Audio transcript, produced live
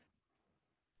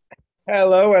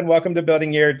Hello and welcome to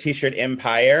Building Your T-Shirt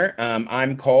Empire.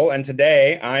 I'm Cole, and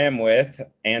today I am with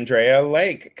Andrea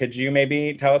Lake. Could you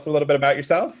maybe tell us a little bit about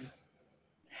yourself?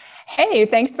 Hey,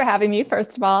 thanks for having me,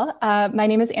 first of all. My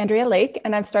name is Andrea Lake,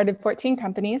 and I've started 14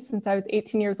 companies since I was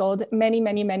 18 years old,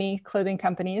 many clothing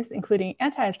companies, including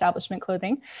anti-establishment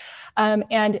clothing,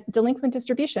 and Delinquent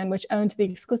Distribution, which owned the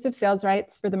exclusive sales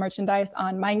rights for the merchandise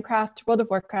on Minecraft, World of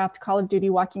Warcraft, Call of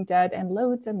Duty, Walking Dead, and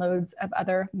loads of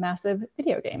other massive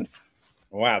video games.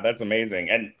 Wow, that's amazing.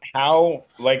 And how,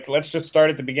 let's just start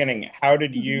at the beginning. How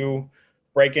did Mhm. you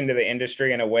break into the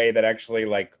industry in a way that actually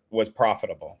was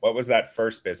profitable? What was that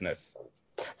first business?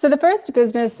 So the first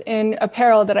business in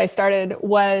apparel that I started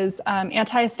was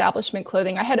anti-establishment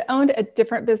clothing. I had owned a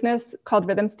different business called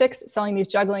Rhythm Sticks, selling these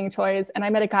juggling toys, and I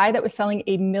met a guy that was selling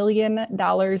 $1 million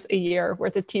a year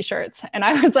worth of t-shirts, and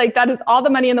I was like, "That is all the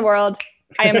money in the world.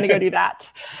 I am going to go do that."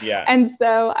 Yeah. And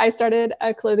so I started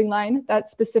a clothing line that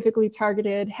specifically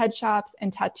targeted head shops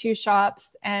and tattoo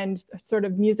shops and sort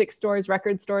of music stores,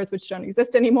 record stores, which don't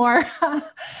exist anymore.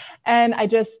 And I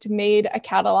just made a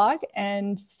catalog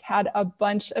and had a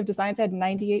bunch of designs. I had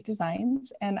 98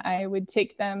 designs, and I would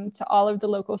take them to all of the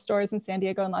local stores in San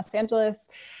Diego and Los Angeles.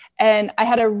 And I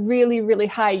had a really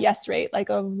high yes rate. Like,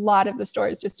 a lot of the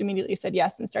stores just immediately said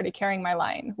yes and started carrying my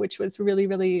line, which was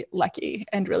really lucky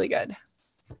and really good.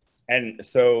 And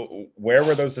so where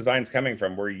were those designs coming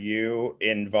from? Were you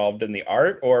involved in the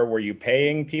art or were you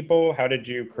paying people? How did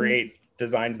you create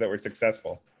designs that were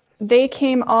successful? They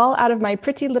came all out of my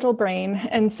pretty little brain.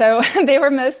 And so they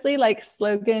were mostly like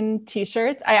slogan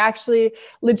t-shirts. I actually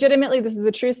legitimately, this is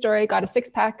a true story, got a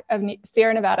 6-pack of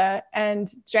Sierra Nevada and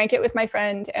drank it with my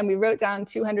friend. And we wrote down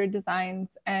 200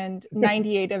 designs, and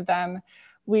 98 of them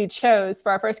we chose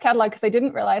for our first catalog, because I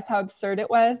didn't realize how absurd it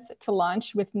was to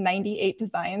launch with 98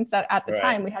 designs that at the Right.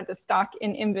 time we had to stock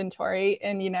in inventory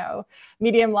in,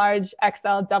 medium, large,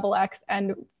 XL, double X,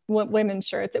 and women's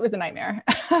shirts. It was a nightmare.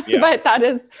 Yeah. But that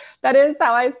is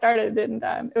how I started, and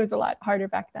it was a lot harder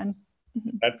back then.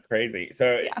 That's crazy.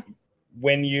 So Yeah.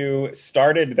 when you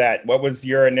started that, what was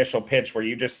your initial pitch? Were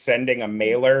you just sending a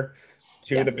mailer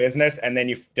to the Yes. business and then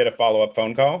you did a follow-up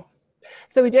phone call?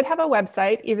 So we did have a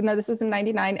website, even though this was in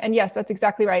 99. And yes, that's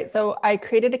exactly right. So I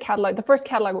created a catalog. The first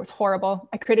catalog was horrible.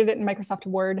 I created it in Microsoft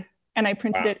Word and I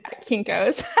printed Wow. it at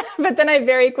Kinko's. But then I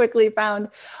very quickly found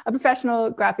a professional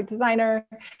graphic designer.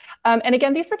 And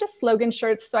again, these were just slogan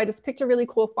shirts. So I just picked a really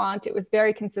cool font. It was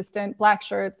very consistent: black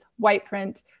shirts, white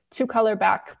print, 2-color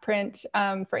back print,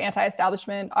 for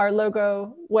anti-establishment. Our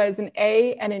logo was an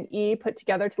A and an E put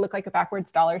together to look like a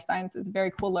backwards dollar sign. So it was a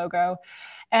very cool logo.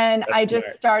 And That's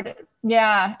smart.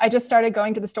 I just started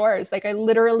going to the stores. Like, I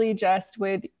literally just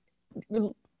would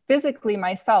physically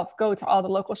myself go to all the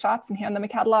local shops and hand them a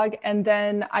catalog. And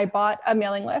then I bought a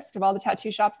mailing list of all the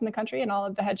tattoo shops in the country and all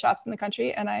of the head shops in the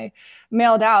country. And I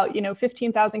mailed out,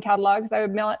 15,000 catalogs. I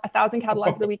would mail 1,000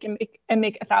 catalogs a week and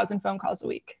make 1,000 phone calls a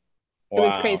week. It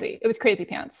was Wow. crazy. It was crazy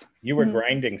pants. You were Mhm.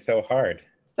 grinding so hard.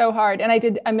 So hard. And I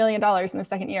did $1 million in the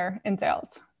second year in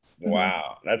sales. Mhm.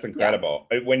 Wow, that's Yeah. incredible.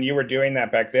 When you were doing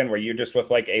that back then, were you just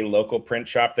with like a local print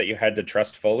shop that you had to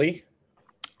trust fully?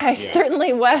 I Yeah.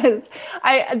 certainly was.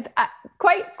 I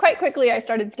quite quickly I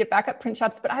started to get backup print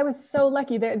shops, but I was so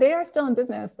lucky. They are still in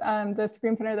business. The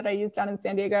screen printer that I used down in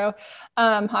San Diego,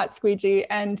 Hot Squeegee,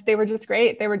 and they were just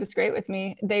great. They were just great with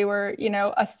me. They were,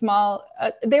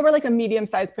 they were like a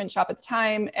medium-sized print shop at the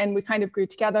time, and we kind of grew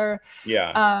together.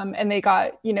 Yeah. And they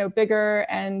got, bigger,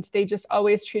 and they just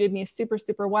always treated me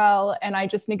super well. And I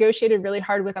just negotiated really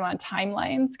hard with them on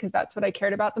timelines, because that's what I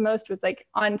cared about the most, was like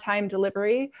on time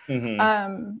delivery.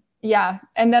 Hmm. Yeah.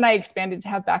 And then I expanded to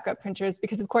have backup printers,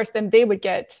 because of course then they would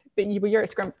get, but you're a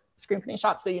screen printing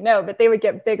shop, so but they would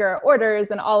get bigger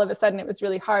orders, and all of a sudden it was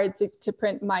really hard to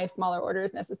print my smaller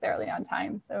orders necessarily on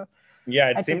time. So Yeah, it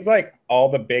I just, seems like all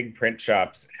the big print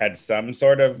shops had some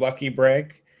sort of lucky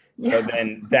break. So yeah.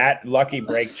 then that lucky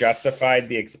break justified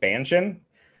the expansion.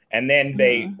 And then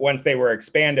Mhm. once they were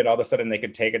expanded, all of a sudden they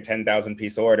could take a 10,000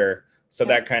 piece order. So Yep.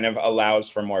 that kind of allows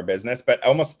for more business. But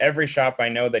almost every shop I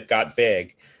know that got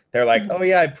big, they're like, oh, Mhm.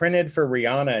 yeah, I printed for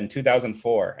Rihanna in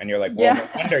 2004. And you're like, well, Yeah.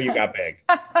 no wonder you got big.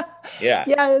 Yeah.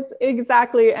 Yes,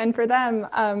 exactly. And for them,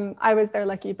 I was their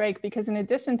lucky break, because in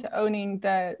addition to owning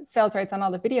the sales rights on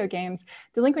all the video games,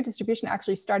 Delinquent Distribution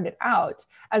actually started out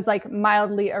as like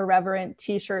mildly irreverent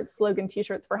t-shirts, slogan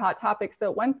t-shirts for Hot Topic. So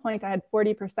at one point I had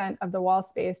 40% of the wall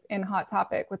space in Hot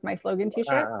Topic with my slogan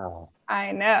t-shirts. Wow.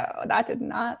 I know that did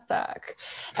not suck.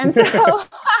 And so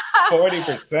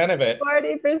 40% of it.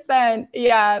 40%.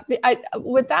 Yeah.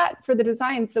 With that, for the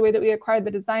designs, the way that we acquired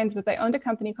the designs was I owned a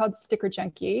company called Sticker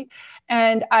Junkie,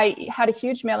 and I had a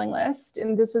huge mailing list.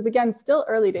 And this was, again, still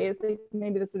early days.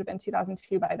 Maybe this would have been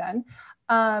 2002 by then.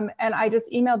 And I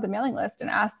just emailed the mailing list and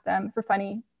asked them for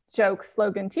funny joke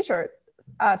slogan t-shirt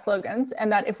slogans,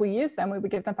 and that if we used them, we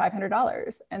would give them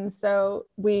 $500. And so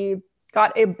we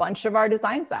got a bunch of our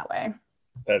designs that way.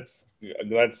 That's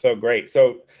so great.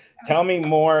 So tell me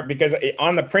more, because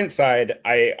on the print side,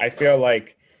 I feel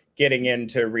like getting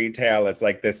into retail is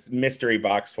like this mystery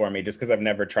box for me, just because I've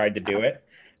never tried to do it.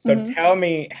 So tell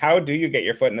me, how do you get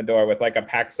your foot in the door with like a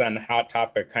PacSun Hot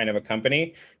Topic kind of a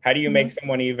company? How do you make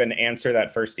someone even answer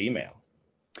that first email?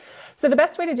 So the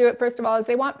best way to do it, first of all, is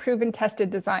they want proven,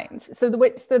 tested designs. So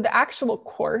the actual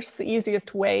course, the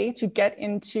easiest way to get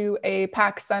into a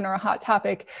PacSun or a Hot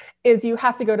Topic is you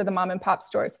have to go to the mom and pop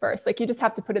stores first. Like, you just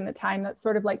have to put in the time. That's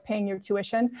sort of like paying your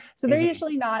tuition. So they're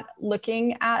usually not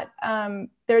looking at a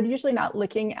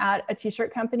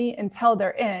t-shirt company until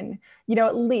they're in,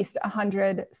 at least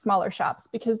 100 smaller shops.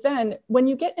 Because then when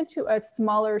you get into a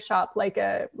smaller shop, like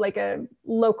a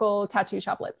local tattoo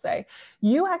shop, let's say,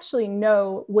 you actually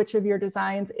know which of your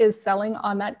designs is selling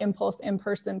on that impulse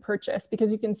in-person purchase,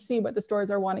 because you can see what the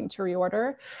stores are wanting to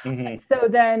reorder. So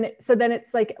then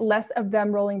it's like less of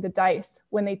them rolling the dice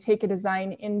when they take a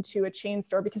design into a chain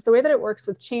store, because the way that it works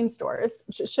with chain stores,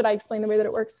 should I explain the way that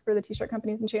it works for the t-shirt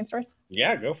companies and chain stores?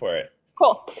 Yeah, go for it.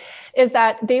 Cool. Is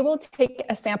that they will take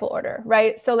a sample order,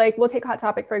 right? So like, we'll take Hot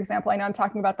Topic, for example. I know I'm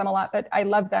talking about them a lot, but I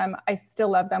love them. I still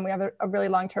love them. We have a really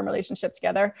long-term relationship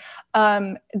together.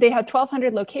 They had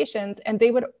 1,200 locations, and they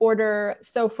would order,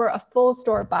 so for a full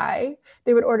store buy,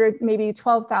 they would order maybe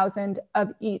 12,000 of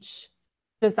each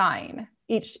design,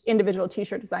 each individual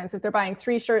t-shirt design. So if they're buying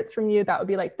 3 shirts from you, that would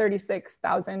be like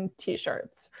 36,000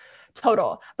 t-shirts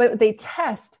total. But they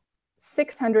test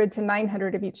 600 to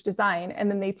 900 of each design.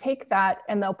 And then they take that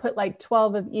and they'll put like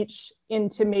 12 of each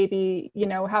into maybe,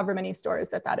 however many stores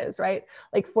that is, right?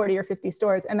 Like 40 or 50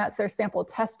 stores. And that's their sample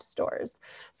test stores.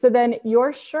 So then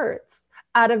your shirts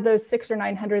out of those 600 or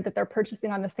 900 that they're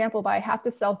purchasing on the sample buy have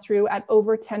to sell through at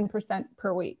over 10%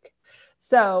 per week.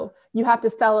 So you have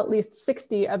to sell at least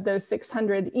 60 of those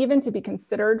 600 even to be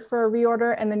considered for a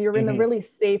reorder. And then you're in a really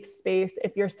safe space.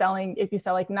 If you sell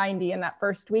like 90 in that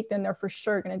first week, then they're for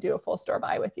sure going to do a full store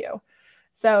buy with you.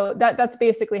 So that's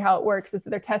basically how it works, is that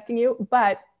they're testing you.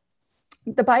 But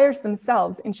the buyers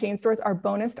themselves in chain stores are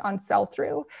bonused on sell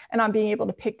through and on being able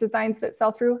to pick designs that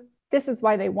sell through. This is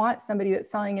why they want somebody that's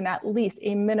selling in at least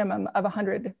a minimum of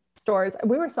 100 stores.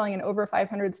 We were selling in over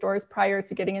 500 stores prior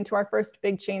to getting into our first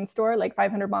big chain store, like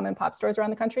 500 mom and pop stores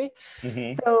around the country.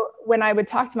 So when I would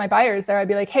talk to my buyers there, I'd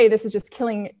be like, hey, this is just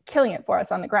killing it for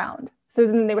us on the ground. So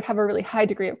then they would have a really high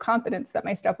degree of confidence that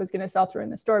my stuff was going to sell through in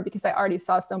the store, because I already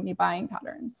saw so many buying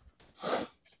patterns.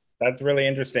 That's really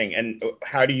interesting. And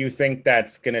how do you think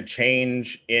that's going to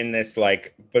change in this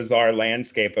like bizarre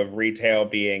landscape of retail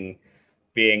being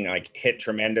like hit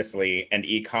tremendously, and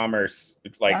e-commerce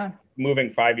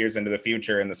moving 5 years into the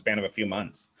future in the span of a few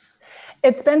months?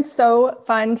 It's been so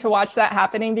fun to watch that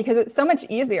happening, because it's so much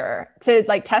easier to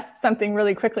like test something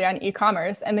really quickly on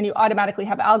e-commerce. And then you automatically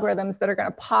have algorithms that are going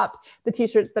to pop the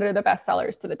t-shirts that are the best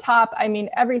sellers to the top. I mean,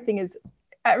 everything is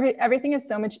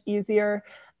so much easier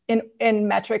in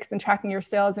metrics and tracking your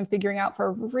sales and figuring out for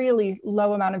a really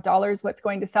low amount of dollars what's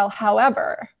going to sell.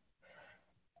 However,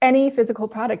 any physical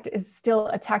product is still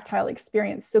a tactile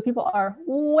experience. So people are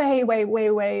way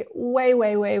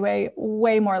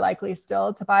more likely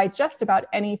still to buy just about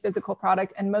any physical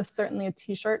product, and most certainly a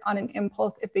t-shirt on an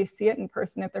impulse if they see it in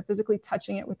person, if they're physically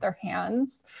touching it with their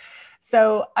hands.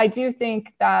 So I do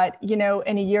think that,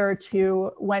 in a year or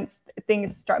two, once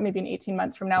things start, maybe in 18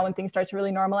 months from now, when things start to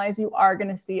really normalize, you are going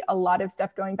to see a lot of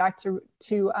stuff going back to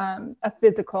a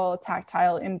physical,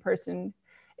 tactile, in-person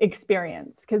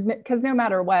experience. Because no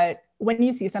matter what, when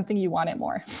you see something, you want it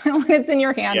more. When it's in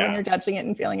your hand, when you're touching it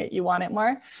and feeling it, you want it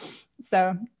more.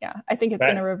 So yeah, I think it's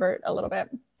going to revert a little bit.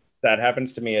 That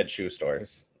happens to me at shoe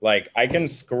stores. Like I can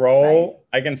scroll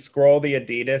the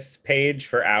Adidas page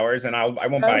for hours and I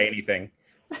won't buy anything.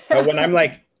 But when I'm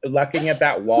like looking at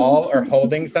that wall or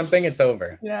holding something, it's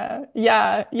over.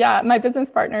 Yeah. My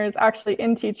business partner is actually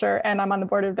in teacher, and I'm on the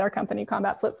board of their company,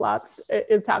 Combat Flip Flops,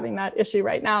 is having that issue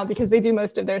right now, because they do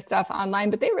most of their stuff online,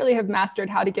 but they really have mastered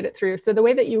how to get it through. So the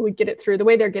way that you would get it through, the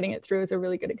way they're getting it through, is a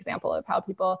really good example of how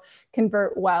people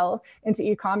convert well into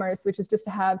e-commerce, which is just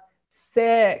to have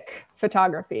sick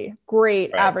photography,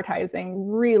 great advertising,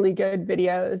 really good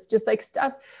videos, just like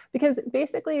stuff, because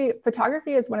basically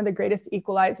photography is one of the greatest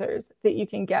equalizers that you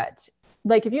can get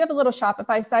Like if you have a little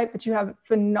Shopify site, but you have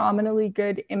phenomenally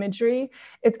good imagery,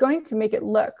 it's going to make it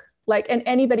look like, and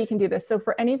anybody can do this. So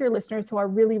for any of your listeners who are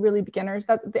really, really beginners,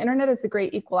 that the internet is a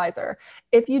great equalizer.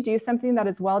 If you do something that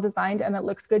is well designed and that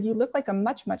looks good, you look like a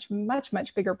much, much, much,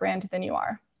 much bigger brand than you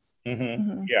are.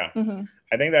 Yeah,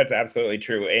 I think that's absolutely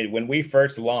true. And when we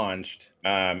first launched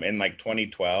in like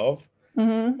 2012,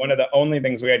 one of the only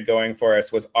things we had going for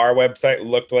us was our website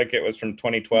looked like it was from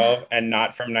 2012 and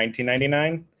not from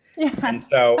 1999. And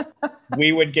so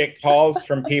we would get calls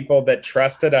from people that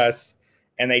trusted us,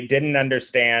 and they didn't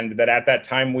understand that at that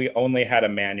time we only had a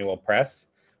manual press,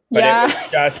 but it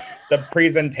was just the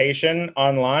presentation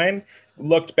online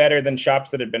looked better than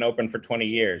shops that had been open for 20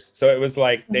 years. So it was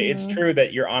like, it's true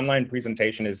that your online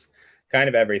presentation is kind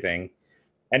of everything.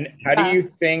 And how do you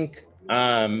think,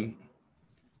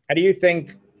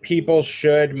 people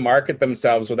should market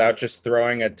themselves without just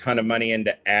throwing a ton of money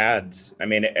into ads? I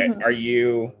mean, are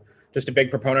you just a big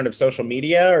proponent of social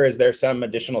media, or is there some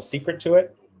additional secret to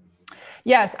it?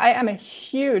 Yes, I am a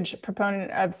huge proponent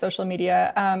of social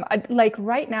media. Like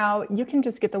right now, you can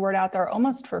just get the word out there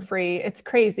almost for free. It's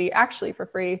crazy, actually for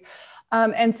free.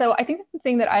 And so I think the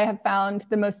thing that I have found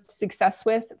the most success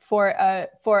with for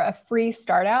a free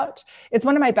start out, it's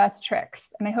one of my best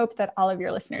tricks, and I hope that all of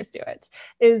your listeners do it,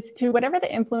 is to whatever the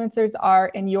influencers are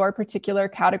in your particular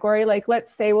category. Like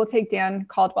let's say we'll take Dan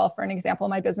Caldwell for an example,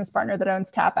 my business partner that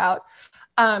owns Tap Out.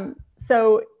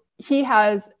 So he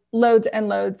has loads and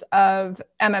loads of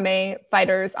MMA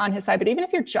fighters on his side. But even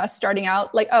if you're just starting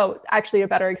out, like, oh, actually a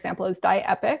better example is Die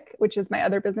Epic, which is my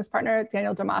other business partner,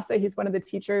 Daniel Damasa. He's one of the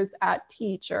teachers at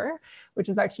Teacher, which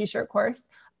is our t-shirt course.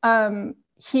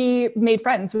 He made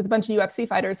friends with a bunch of UFC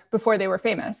fighters before they were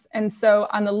famous. And so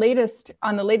on the latest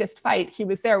fight, he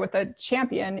was there with a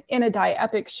champion in a Die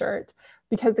Epic shirt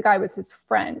because the guy was his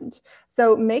friend.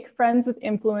 So make friends with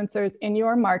influencers in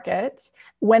your market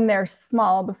when they're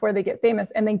small before they get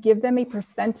famous, and then give them a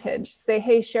percentage. Say,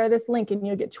 hey, share this link and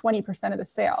you'll get 20% of the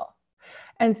sale.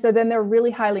 And so then they're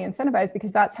really highly incentivized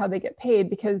because that's how they get paid,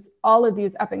 because all of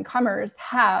these up and comers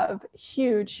have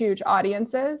huge, huge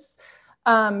audiences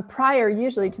prior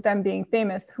usually to them being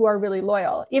famous, who are really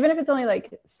loyal. Even if it's only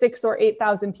like 6,000 or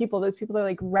 8,000 people, those people are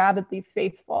like rabidly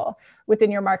faithful within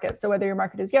your market. So whether your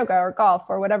market is yoga or golf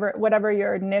or whatever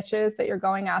your niche is that you're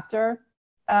going after,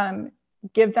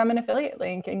 give them an affiliate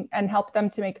link and help them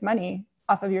to make money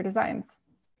off of your designs.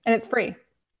 And it's free.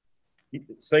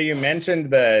 So you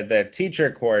mentioned the teacher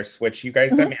course, which you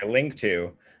guys sent me a link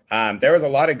to. There was a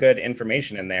lot of good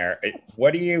information in there.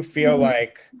 What do you feel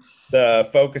like the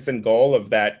focus and goal of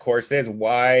that course is?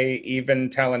 Why even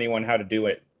tell anyone how to do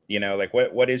it? You know, like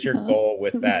what is your goal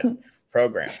with that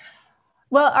program?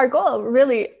 Well, our goal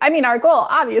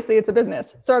obviously it's a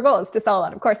business. So our goal is to sell a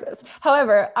lot of courses.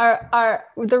 However,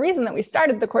 the reason that we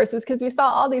started the course was because we saw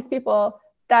all these people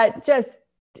that just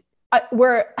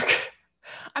were,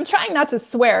 I'm trying not to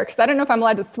swear because I don't know if I'm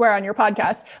allowed to swear on your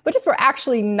podcast, but just were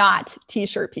actually not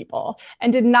t-shirt people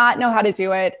and did not know how to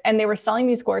do it. And they were selling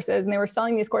these courses,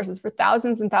 for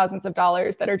thousands and thousands of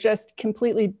dollars that are just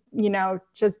completely,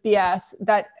 just BS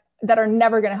that are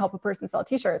never going to help a person sell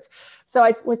t-shirts. So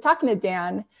I was talking to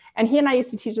Dan, and he and I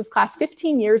used to teach this class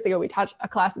 15 years ago. We taught a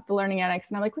class at the Learning Annex,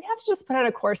 and I'm like, we have to just put out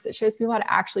a course that shows people how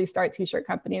to actually start t-shirt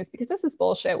companies, because this is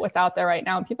bullshit what's out there right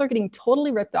now. And people are getting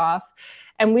totally ripped off,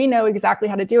 and we know exactly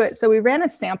how to do it. So we ran a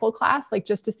sample class, like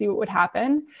just to see what would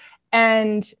happen.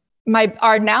 And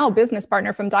our now business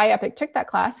partner from Die Epic took that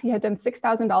class. He had done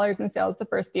 $6,000 in sales the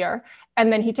first year.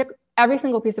 And then he took every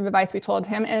single piece of advice we told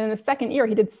him. And in the second year,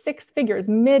 he did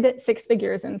mid six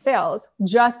figures in sales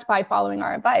just by following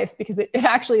our advice, because it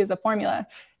actually is a formula.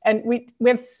 And we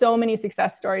have so many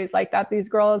success stories like that. These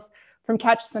girls from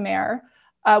Catch Some Air,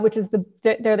 which is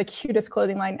they're the cutest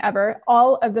clothing line ever.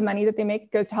 All of the money that they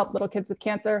make goes to help little kids with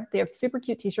cancer. They have super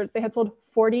cute t-shirts. They had sold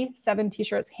 47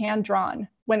 t-shirts hand drawn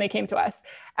when they came to us.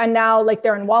 And now like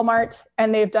they're in Walmart,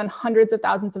 and they've done hundreds of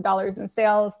thousands of dollars in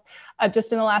sales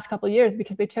just in the last couple of years,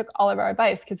 because they took all of our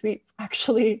advice. Because we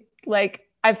actually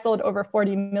I've sold over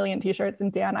 40 million t-shirts,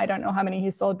 and Dan, I don't know how many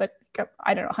he's sold, but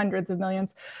I don't know, hundreds of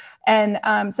millions. And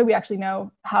so we actually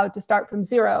know how to start from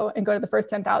zero and go to the first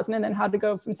 10,000, and then how to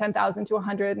go from 10,000 to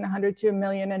 100 and 100 to a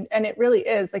million. And it really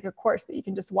is like a course that you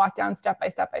can just walk down step by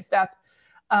step by step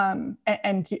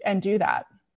and do that.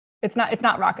 It's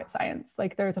not rocket science.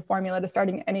 Like there's a formula to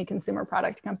starting any consumer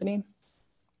product company.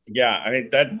 Yeah, I mean,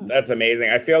 that's amazing.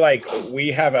 I feel like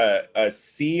we have a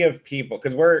sea of people,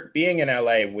 because we're being in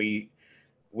LA,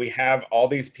 we have all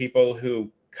these people who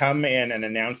come in and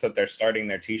announce that they're starting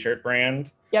their t-shirt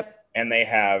brand. Yep. And they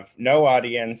have no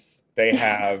audience. They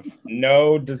have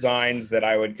no designs that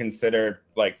I would consider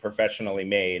like professionally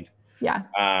made.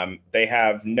 Yeah. They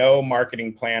have no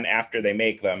marketing plan after they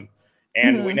make them,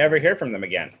 and we never hear from them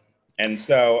again. And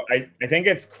so I think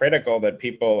it's critical that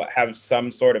people have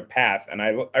some sort of path. And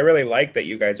I really like that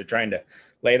you guys are trying to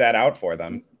lay that out for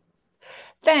them.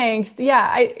 Thanks.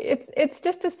 Yeah, it's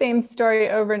just the same story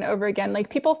over and over again. Like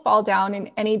people fall down in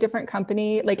any different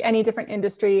company, like any different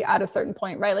industry at a certain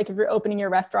point, right? Like if you're opening your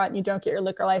restaurant and you don't get your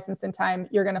liquor license in time,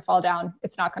 you're going to fall down.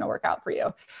 It's not going to work out for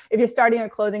you. If you're starting a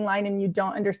clothing line and you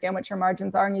don't understand what your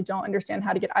margins are and you don't understand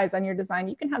how to get eyes on your design,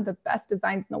 you can have the best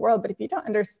designs in the world, but if you don't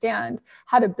understand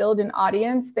how to build an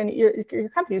audience, then your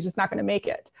company is just not going to make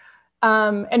it.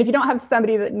 And if you don't have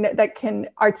somebody that can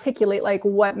articulate like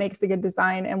what makes a good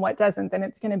design and what doesn't, then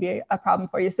it's going to be a problem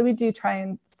for you. So we do try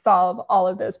and solve all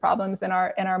of those problems in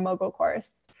our mogul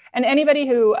course. And anybody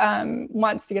who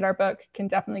wants to get our book can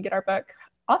definitely get our book,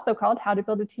 also called How to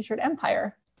Build a T-Shirt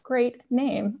Empire. Great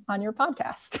name on your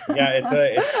podcast. Yeah,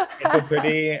 it's a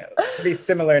pretty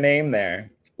similar name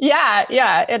there.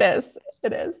 Yeah, it is.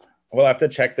 It is. We'll have to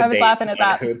check the date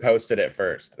on who posted it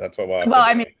first. That's what we'll have well, to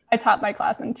do. I mean, I taught my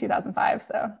class in 2005,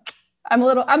 so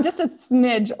I'm just a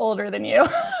smidge older than you.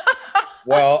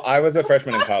 Well, I was a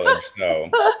freshman in college, so.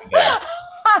 Yeah.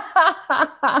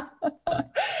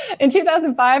 In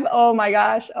 2005, oh my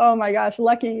gosh,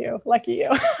 lucky you.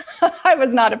 I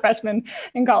was not a freshman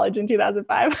in college in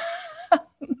 2005.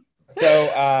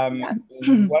 So,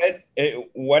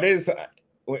 what is,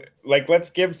 like, let's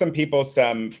give some people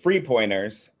some free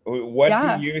pointers. What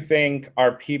do you think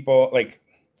are people like?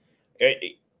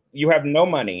 You have no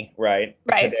money, right?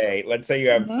 Today, let's say you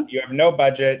have no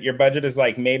budget. Your budget is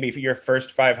like maybe for your first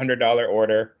 $500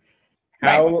 order.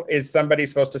 How is somebody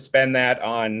supposed to spend that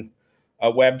on a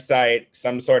website,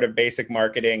 some sort of basic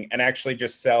marketing, and actually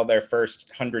just sell their first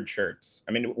 100 shirts?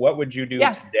 I mean, what would you do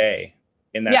today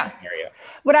in that scenario?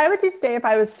 What I would do today if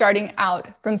I was starting out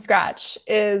from scratch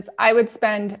is I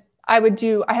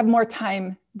have more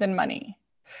time than money.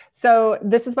 So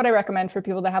this is what I recommend for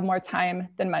people that have more time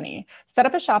than money. Set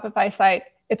up a Shopify site.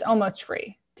 It's almost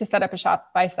free to set up a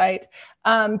Shopify site.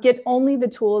 Get only the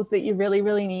tools that you really,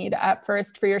 really need at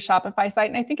first for your Shopify site.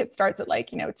 And I think it starts at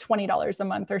like, $20 a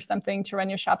month or something to run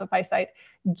your Shopify site.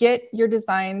 Get your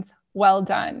designs well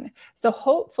done. So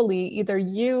hopefully either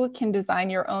you can design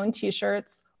your own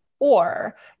t-shirts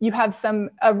or you have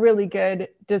a really good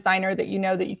designer that you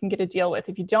know that you can get a deal with.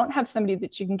 If you don't have somebody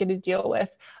that you can get a deal with,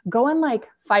 go on like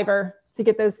Fiverr to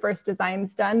get those first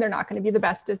designs done. They're not going to be the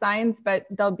best designs, but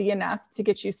they'll be enough to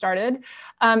get you started.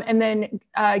 And then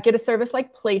get a service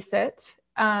like Place It,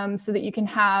 so that you can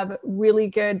have really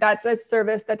good, that's a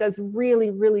service that does really,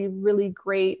 really, really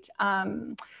great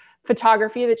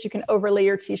photography that you can overlay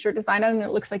your t-shirt design on, and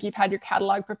it looks like you've had your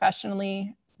catalog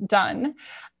professionally done.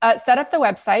 Set up the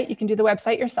website. You can do the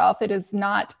website yourself. It is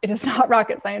not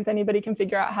rocket science. Anybody can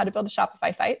figure out how to build a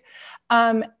Shopify site.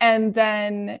 And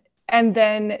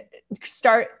then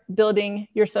start building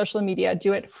your social media.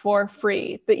 Do it for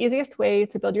free. The easiest way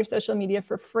to build your social media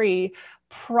for free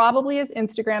probably is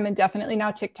Instagram, and definitely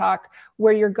now TikTok,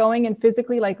 where you're going and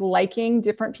physically liking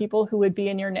different people who would be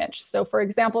in your niche. So for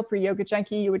example, for Yoga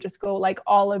Junkie, you would just go like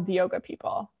all of the yoga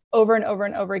people over and over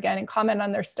and over again and comment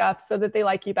on their stuff so that they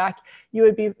like you back. You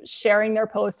would be sharing their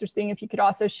posts or seeing if you could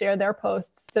also share their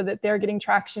posts so that they're getting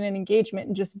traction and engagement,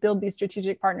 and just build these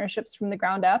strategic partnerships from the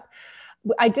ground up.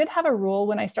 I did have a rule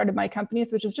when I started my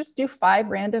companies, which is just do 5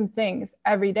 random things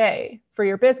every day for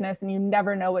your business, and you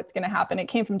never know what's going to happen. It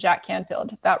came from Jack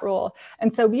Canfield, that rule.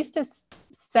 And so we used to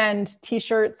send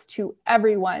t-shirts to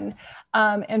everyone.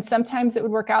 And sometimes it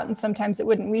would work out and sometimes it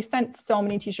wouldn't. We sent so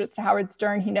many t-shirts to Howard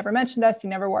Stern. He never mentioned us. He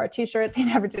never wore our t-shirts. He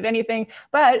never did anything.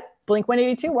 But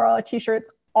Blink-182 wore all our t-shirts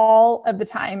all of the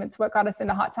time. It's what got us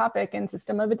into Hot Topic and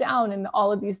System of a Down and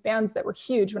all of these bands that were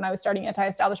huge when I was starting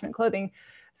anti-establishment clothing.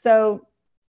 So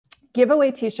give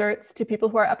away t-shirts to people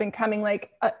who are up and coming.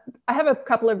 I have a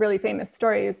couple of really famous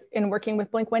stories in working with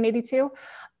Blink-182,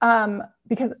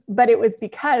 but it was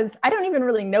because I don't even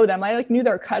really know them. I knew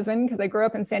their cousin because I grew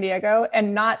up in San Diego,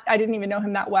 and I didn't even know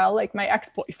him that well. Like my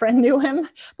ex-boyfriend knew him,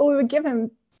 but we would give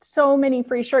him so many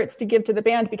free shirts to give to the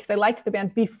band because I liked the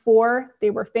band before they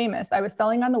were famous. I was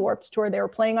selling on the Warped Tour. They were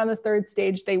playing on the 3rd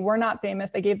stage. They were not famous.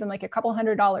 I gave them like a couple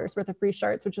 $100s worth of free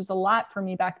shirts, which was a lot for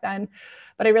me back then,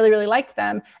 but I really, really liked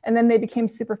them. And then they became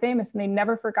super famous and they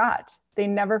never forgot.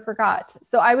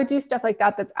 So I would do stuff like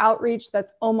that. That's outreach.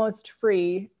 That's almost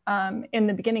free in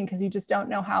the beginning, because you just don't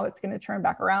know how it's going to turn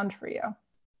back around for you.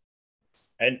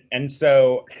 And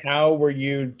so how were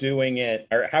you doing it,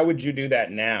 or how would you do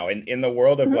that now in the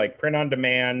world of like print on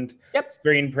demand,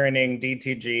 screen printing,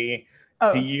 DTG?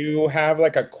 Do you have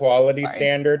like a quality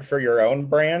standard for your own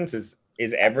brands? Is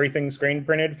is Yes. everything screen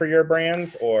printed for your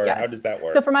brands, or how does Yes. that So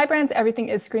work? for my brands, everything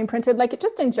is screen printed. Like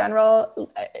just in general,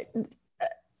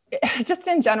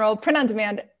 print on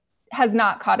demand has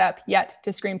not caught up yet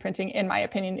to screen printing, in my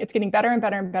opinion. It's getting better and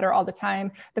better and better all the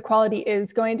time. The quality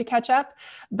is going to catch up.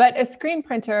 But a screen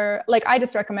printer, like I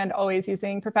just recommend always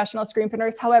using professional screen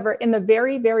printers. However, in the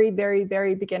very, very, very,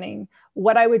 very beginning,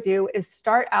 what I would do is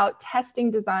start out testing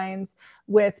designs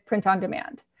with print on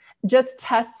demand. Just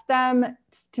test them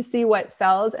to see what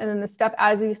sells. And then the step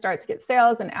as you start to get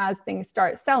sales and as things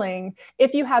start selling,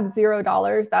 if you have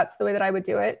 $0, that's the way that I would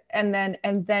do it. And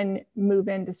then move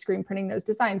into screen printing those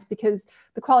designs, because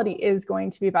the quality is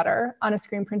going to be better on a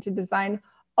screen printed design.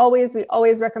 We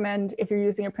always recommend, if you're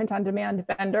using a print on demand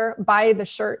vendor, buy the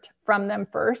shirt from them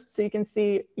first. So you can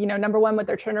see, number one, what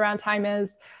their turnaround time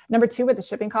is. Number two, what the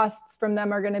shipping costs from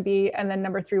them are going to be. And then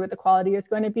number three, what the quality is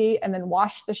going to be. And then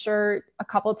wash the shirt a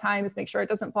couple times, make sure it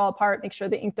doesn't fall apart, make sure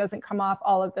the ink doesn't come off.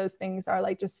 All of those things are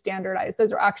like just standardized.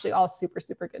 Those are actually all super,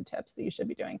 super good tips that you should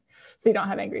be doing, so you don't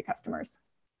have angry customers.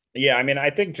 Yeah, I mean, I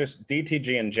think just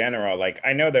DTG in general, like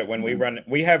I know that when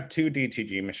we have two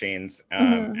DTG machines,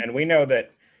 and we know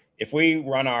that if we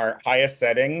run our highest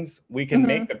settings, we can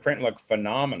make the print look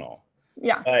phenomenal.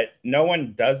 Yeah. But no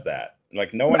one does that.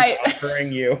 Like no one's Right.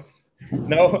 offering you,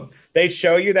 no, they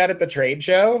show you that at the trade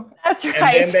show. That's And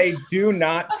right. then they do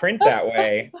not print that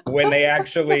way when they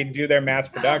actually do their mass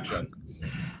production.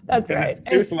 That's Because right.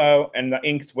 it's too slow and the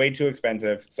ink's way too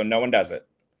expensive, so no one does it.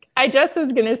 I just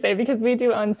was going to say, because we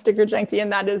do own Sticker Junkie,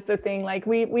 and that is the thing. Like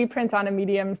we print on a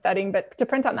medium setting, but to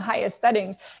print on the highest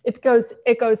setting, it goes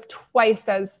twice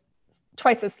as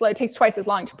slow. It takes twice as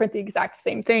long to print the exact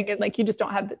same thing, and like you just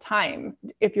don't have the time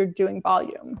if you're doing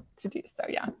volume to do so.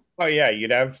 Yeah. Oh yeah,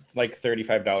 you'd have like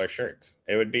 $35 shirts.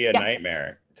 It would be a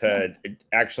nightmare to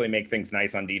actually make things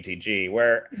nice on DTG.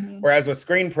 Whereas with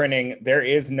screen printing, there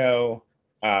is no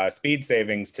speed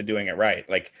savings to doing it right.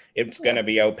 Like it's going to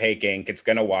be opaque ink, it's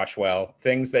going to wash well,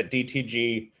 things that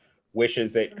DTG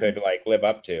wishes it could like live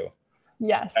up to.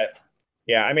 Yes.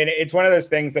 Yeah, I mean, it's one of those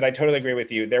things that I totally agree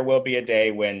with you. There will be a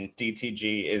day when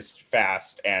DTG is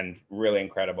fast and really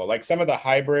incredible. Like some of the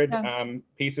hybrid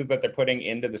pieces that they're putting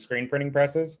into the screen printing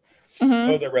presses,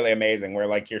 those are really amazing. Where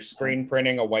like you're screen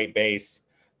printing a white base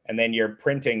and then you're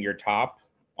printing your top.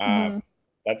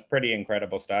 That's pretty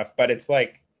incredible stuff. But it's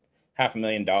like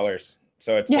 $500,000.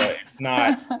 So it's it's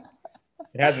not,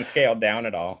 it hasn't scaled down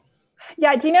at all.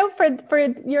 Yeah. Do you know, for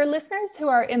your listeners who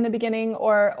are in the beginning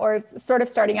or sort of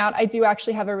starting out, I do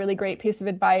actually have a really great piece of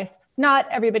advice. Not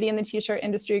everybody in the t-shirt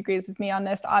industry agrees with me on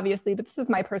this, obviously, but this is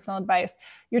my personal advice.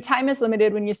 Your time is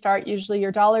limited when you start. Usually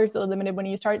your dollars are limited when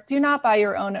you start. Do not buy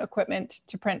your own equipment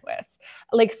to print with.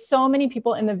 Like so many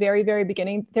people in the very, very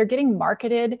beginning, they're getting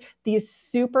marketed these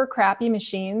super crappy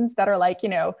machines that are like,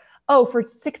 oh, for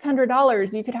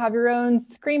 $600, you could have your own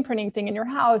screen printing thing in your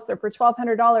house, or for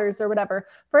 $1,200 or whatever.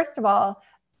 First of all,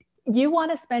 you want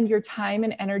to spend your time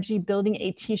and energy building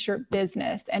a t-shirt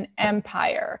business, an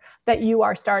empire that you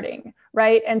are starting,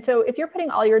 right? And so if you're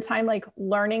putting all your time like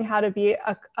learning how to be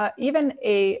even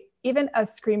a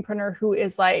screen printer who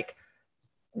is like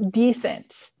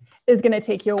decent, is going to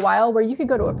take you a while, where you could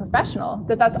go to a professional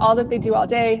that's all that they do all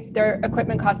day. Their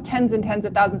equipment costs tens and tens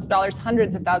of thousands of dollars,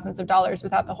 hundreds of thousands of dollars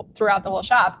throughout the whole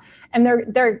shop. And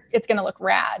it's going to look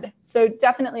rad. So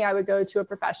definitely I would go to a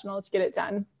professional to get it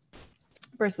done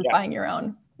versus buying your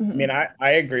own. I mean, I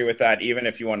agree with that. Even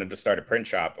if you wanted to start a print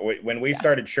shop, when we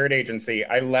started Shirt Agency,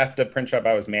 I left a print shop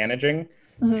I was managing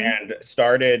and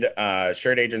started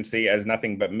Shirt Agency as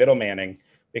nothing but middlemaning,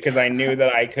 because I knew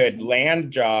that I could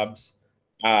land jobs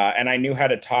and I knew how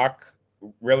to talk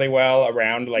really well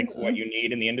around like what you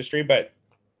need in the industry, but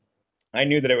I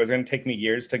knew that it was going to take me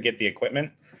years to get the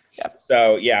equipment.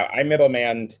 So yeah, I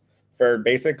middlemaned for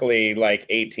basically like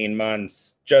 18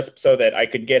 months just so that I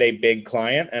could get a big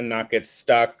client and not get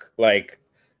stuck like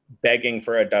begging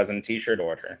for a dozen t-shirt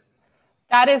order.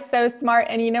 That is so smart.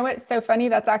 And you know what's so funny?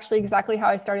 That's actually exactly how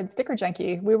I started Sticker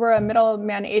Junkie. We were a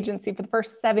middleman agency for the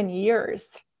first 7 years.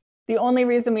 The only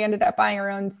reason we ended up buying our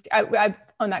own, I've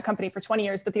owned that company for 20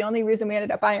 years, but the only reason we ended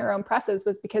up buying our own presses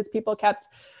was because people kept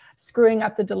screwing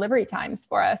up the delivery times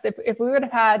for us. If we would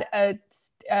have had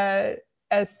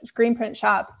a screen print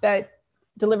shop that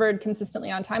delivered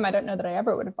consistently on time, I don't know that I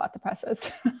ever would have bought the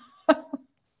presses.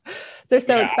 They're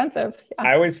so expensive. Yeah.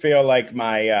 I always feel like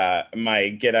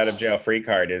my get out of jail free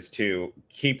card is to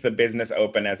keep the business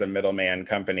open as a middleman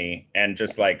company and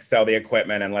just like sell the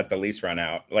equipment and let the lease run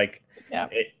out. Like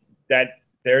that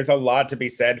there's a lot to be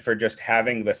said for just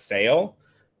having the sale,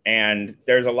 and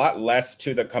there's a lot less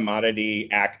to the commodity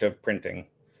act of printing.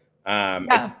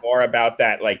 It's more about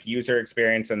that like user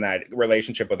experience and that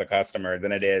relationship with a customer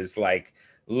than it is like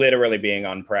literally being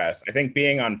on press. I think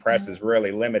being on press is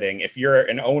really limiting. If you're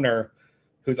an owner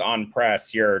who's on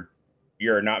press, you're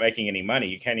not making any money.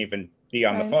 You can't even be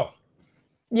on the phone.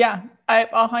 Yeah, I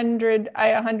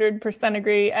 100%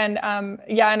 agree. And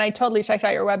yeah, and I totally checked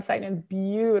out your website and it's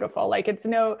beautiful. Like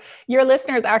your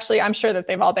listeners actually, I'm sure that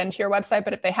they've all been to your website,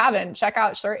 but if they haven't, check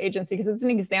out Shirt Agency because it's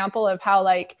an example of how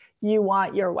like you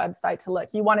want your website to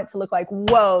look. You want it to look like,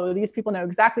 whoa, these people know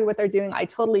exactly what they're doing. I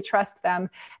totally trust them.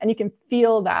 And you can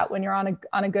feel that when you're on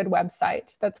a good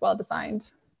website that's well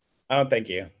designed. Oh, thank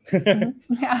you.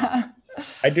 Yeah.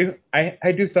 I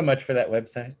do so much for that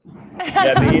website.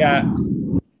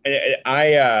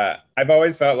 Yeah, I've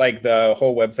always felt like the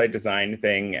whole website design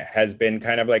thing has been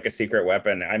kind of like a secret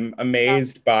weapon. I'm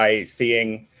amazed by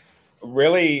seeing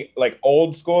really like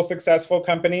old school successful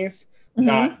companies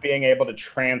not being able to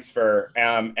transfer.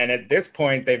 And at this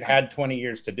point, they've had 20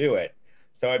 years to do it.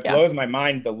 So it blows my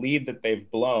mind the lead that they've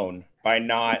blown by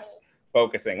not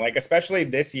focusing. Like especially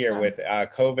this year with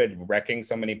COVID wrecking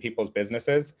so many people's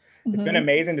businesses. It's been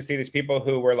amazing to see these people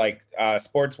who were like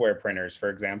sportswear printers, for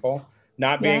example,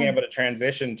 not being able to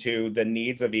transition to the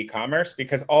needs of e-commerce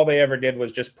because all they ever did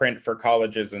was just print for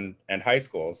colleges and high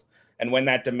schools. And when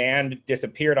that demand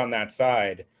disappeared on that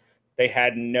side, they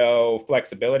had no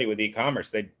flexibility with e-commerce.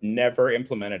 They never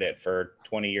implemented it for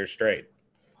 20 years straight.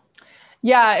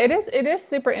 Yeah, it is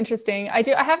super interesting. I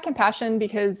have compassion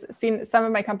because some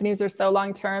of my companies are so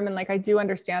long term and like I do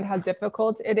understand how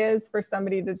difficult it is for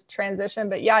somebody to transition.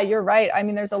 But yeah, you're right. I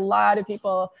mean, there's a lot of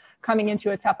people coming into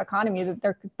a tough economy that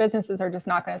their businesses are just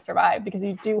not going to survive because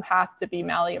you do have to be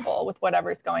malleable with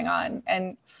whatever's going on.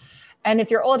 And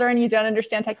if you're older and you don't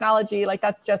understand technology, like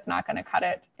that's just not going to cut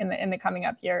it in the coming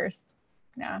up years.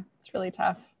 Yeah, it's really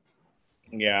tough.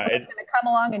 Yeah, it's going to come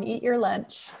along and eat your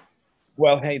lunch.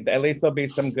 Well, hey, at least there'll be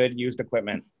some good used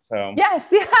equipment. So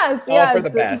yes, all for the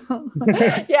best.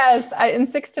 Yes, in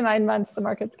 6 to 9 months, the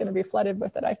market's going to be flooded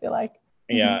with it. I feel like.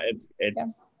 Yeah,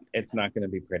 it's not going to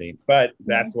be pretty, but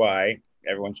that's why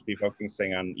everyone should be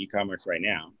focusing on e-commerce right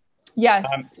now. Yes.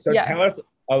 Tell us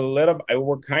a little.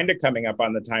 We're kind of coming up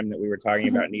on the time that we were talking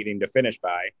about needing to finish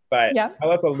by, but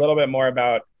tell us a little bit more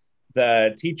about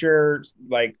the teacher's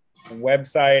like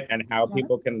website and how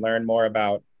people can learn more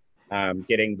about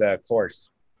getting the course.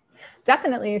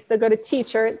 Definitely. So go to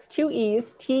Teacher. It's 2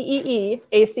 E's,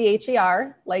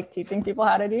 TEEACHER, like teaching people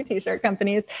how to do t-shirt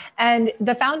companies. And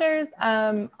the founders,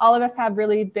 all of us have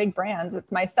really big brands.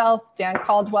 It's myself, Dan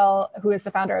Caldwell, who is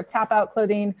the founder of Tap Out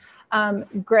Clothing,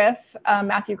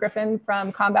 Matthew Griffin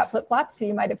from Combat Flip Flops, who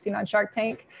you might have seen on Shark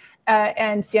Tank,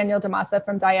 and Daniel Damasa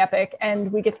from Diepic.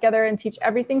 And we get together and teach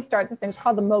everything start to finish,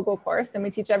 called the Mogul course. And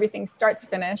we teach everything start to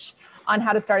finish on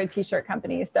how to start a t-shirt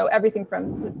company. So everything from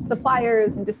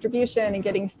suppliers and distribution and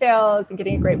getting sales and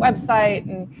getting a great website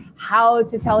and how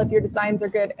to tell if your designs are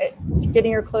good,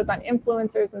 getting your clothes on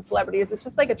influencers and celebrities. It's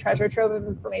just like a treasure trove of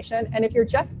information. And if you're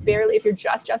just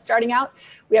starting out,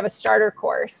 we have a starter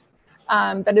course.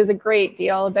 That is a great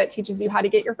deal that teaches you how to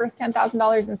get your first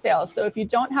 $10,000 in sales. So if you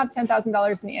don't have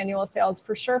 $10,000 in annual sales,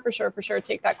 for sure,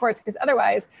 take that course because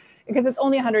it's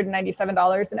only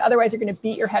 $197. And otherwise you're going to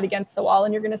beat your head against the wall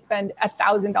and you're going to spend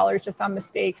 $1,000 just on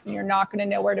mistakes and you're not going to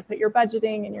know where to put your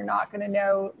budgeting and you're not going to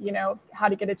know, how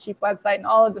to get a cheap website and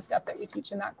all of the stuff that we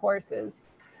teach in that course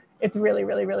it's really,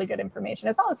 really, really good information.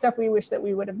 It's all the stuff we wish that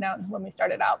we would have known when we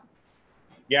started out.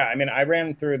 Yeah, I mean, I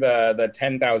ran through the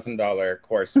 $10,000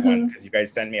 course one because you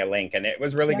guys sent me a link and it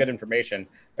was really good information.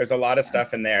 There's a lot of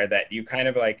stuff in there that you kind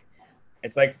of like,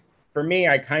 it's like, for me,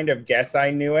 I kind of guess I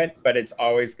knew it, but it's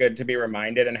always good to be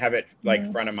reminded and have it like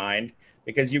front of mind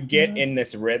because you get in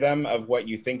this rhythm of what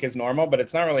you think is normal, but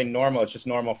it's not really normal. It's just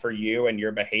normal for you and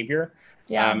your behavior.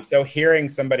 Yeah. So hearing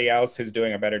somebody else who's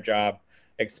doing a better job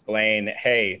explain,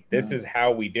 hey, this is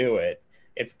how we do it.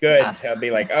 It's good to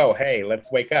be like, oh, hey,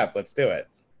 let's wake up. Let's do it.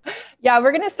 Yeah,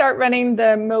 we're going to start running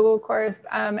the Mogul course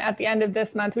at the end of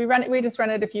this month. We just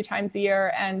run it a few times a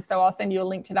year. And so I'll send you a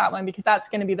link to that one because that's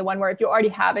going to be the one where if you already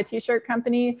have a t-shirt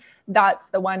company, that's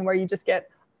the one where you just get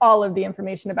all of the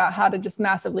information about how to just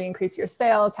massively increase your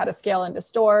sales, how to scale into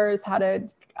stores, how to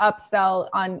upsell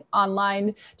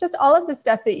online, just all of the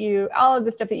stuff that you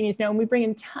need to know. And we bring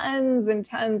in tons and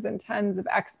tons and tons of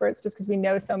experts just because we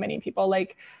know so many people.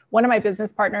 Like one of my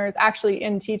business partners actually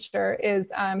in Teacher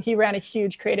is, he ran a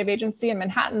huge creative agency in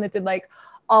Manhattan that did like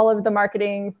all of the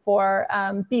marketing for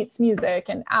Beats Music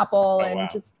and Apple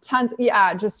just tons.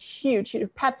 Yeah, just huge.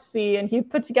 Pepsi. And he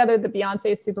put together the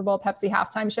Beyonce Super Bowl Pepsi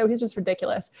halftime show. He's just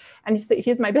ridiculous. And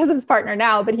he's my business partner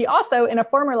now, but he also in a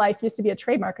former life used to be a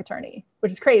trademark attorney,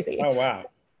 which is crazy. Oh, wow.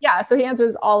 Yeah, so he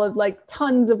answers all of like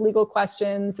tons of legal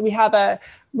questions. We have a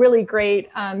really great,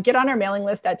 get on our mailing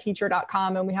list at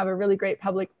teacher.com, and we have a really great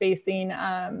public facing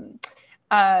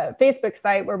Facebook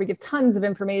site where we give tons of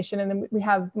information. And then we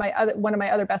have one of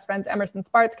my other best friends, Emerson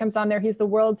Spartz, comes on there. He's the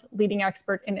world's leading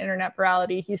expert in internet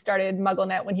virality. He started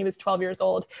MuggleNet when he was 12 years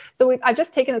old. So I've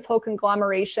just taken this whole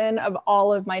conglomeration of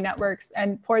all of my networks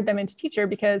and poured them into Teacher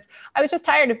because I was just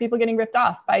tired of people getting ripped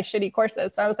off by shitty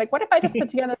courses. So I was like, what if I just put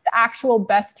together the actual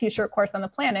best t-shirt course on the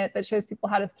planet that shows people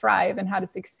how to thrive and how to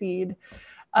succeed,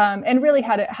 and really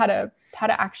how to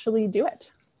actually do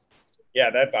it. Yeah,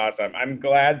 that's awesome. I'm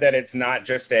glad that it's not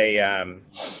just there's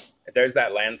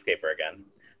that landscaper again.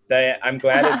 I'm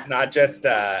glad it's not just,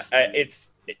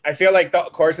 I feel like the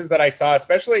courses that I saw,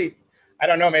 especially, I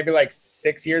don't know, maybe like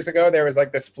 6 years ago, there was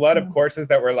like this flood of courses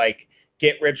that were like,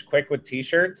 get rich quick with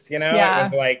t-shirts, you know? Yeah.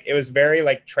 It was very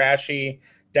like trashy,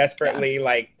 desperately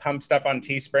like pump stuff on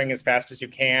Teespring as fast as you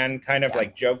can, kind of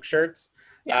like joke shirts.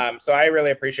 Yeah. So I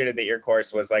really appreciated that your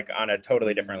course was like on a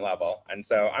totally different level. And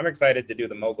so I'm excited to do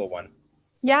the mogul one.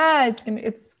 Yeah,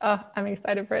 I'm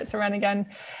excited for it to run again.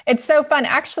 It's so fun.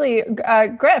 Actually,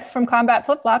 Griff from Combat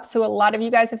Flip Flops, who a lot of you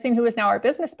guys have seen, who is now our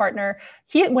business partner,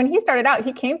 when he started out,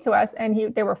 he came to us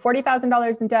and they were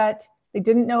 $40,000 in debt. They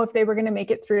didn't know if they were going to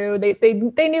make it through.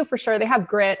 They knew for sure. They have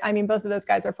grit. I mean, both of those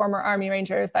guys are former Army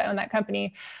Rangers that own that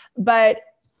company. But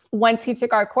once he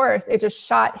took our course, it just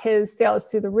shot his sales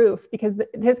through the roof because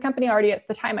his company already at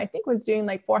the time, I think, was doing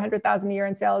like 400,000 a year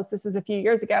in sales. This is a few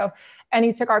years ago. And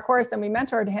he took our course and we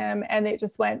mentored him, and it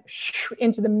just went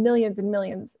into the millions and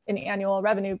millions in annual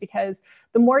revenue, because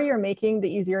the more you're making,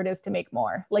 the easier it is to make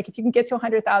more. Like if you can get to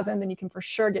 100,000, then you can for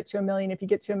sure get to 1 million. If you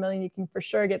get to 1 million, you can for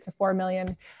sure get to 4 million.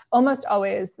 Almost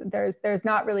always there's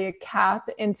not really a cap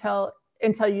until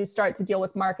you start to deal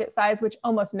with market size, which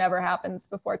almost never happens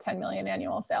before 10 million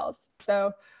annual sales.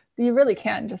 So you really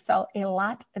can just sell a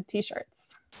lot of t-shirts.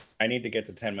 I need to get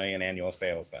to 10 million annual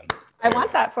sales then. I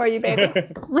want that for you, baby.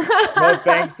 Well,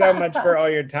 thanks so much for all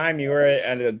your time. You were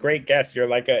a great guest. You're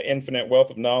like an infinite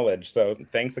wealth of knowledge. So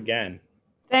thanks again.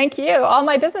 Thank you. All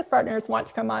my business partners want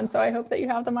to come on, so I hope that you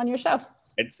have them on your show.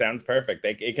 It sounds perfect.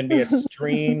 It can be a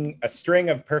string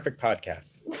of perfect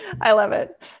podcasts. I love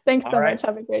it. Thanks so much.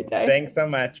 Have a great day. Thanks so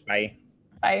much. Bye.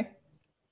 Bye.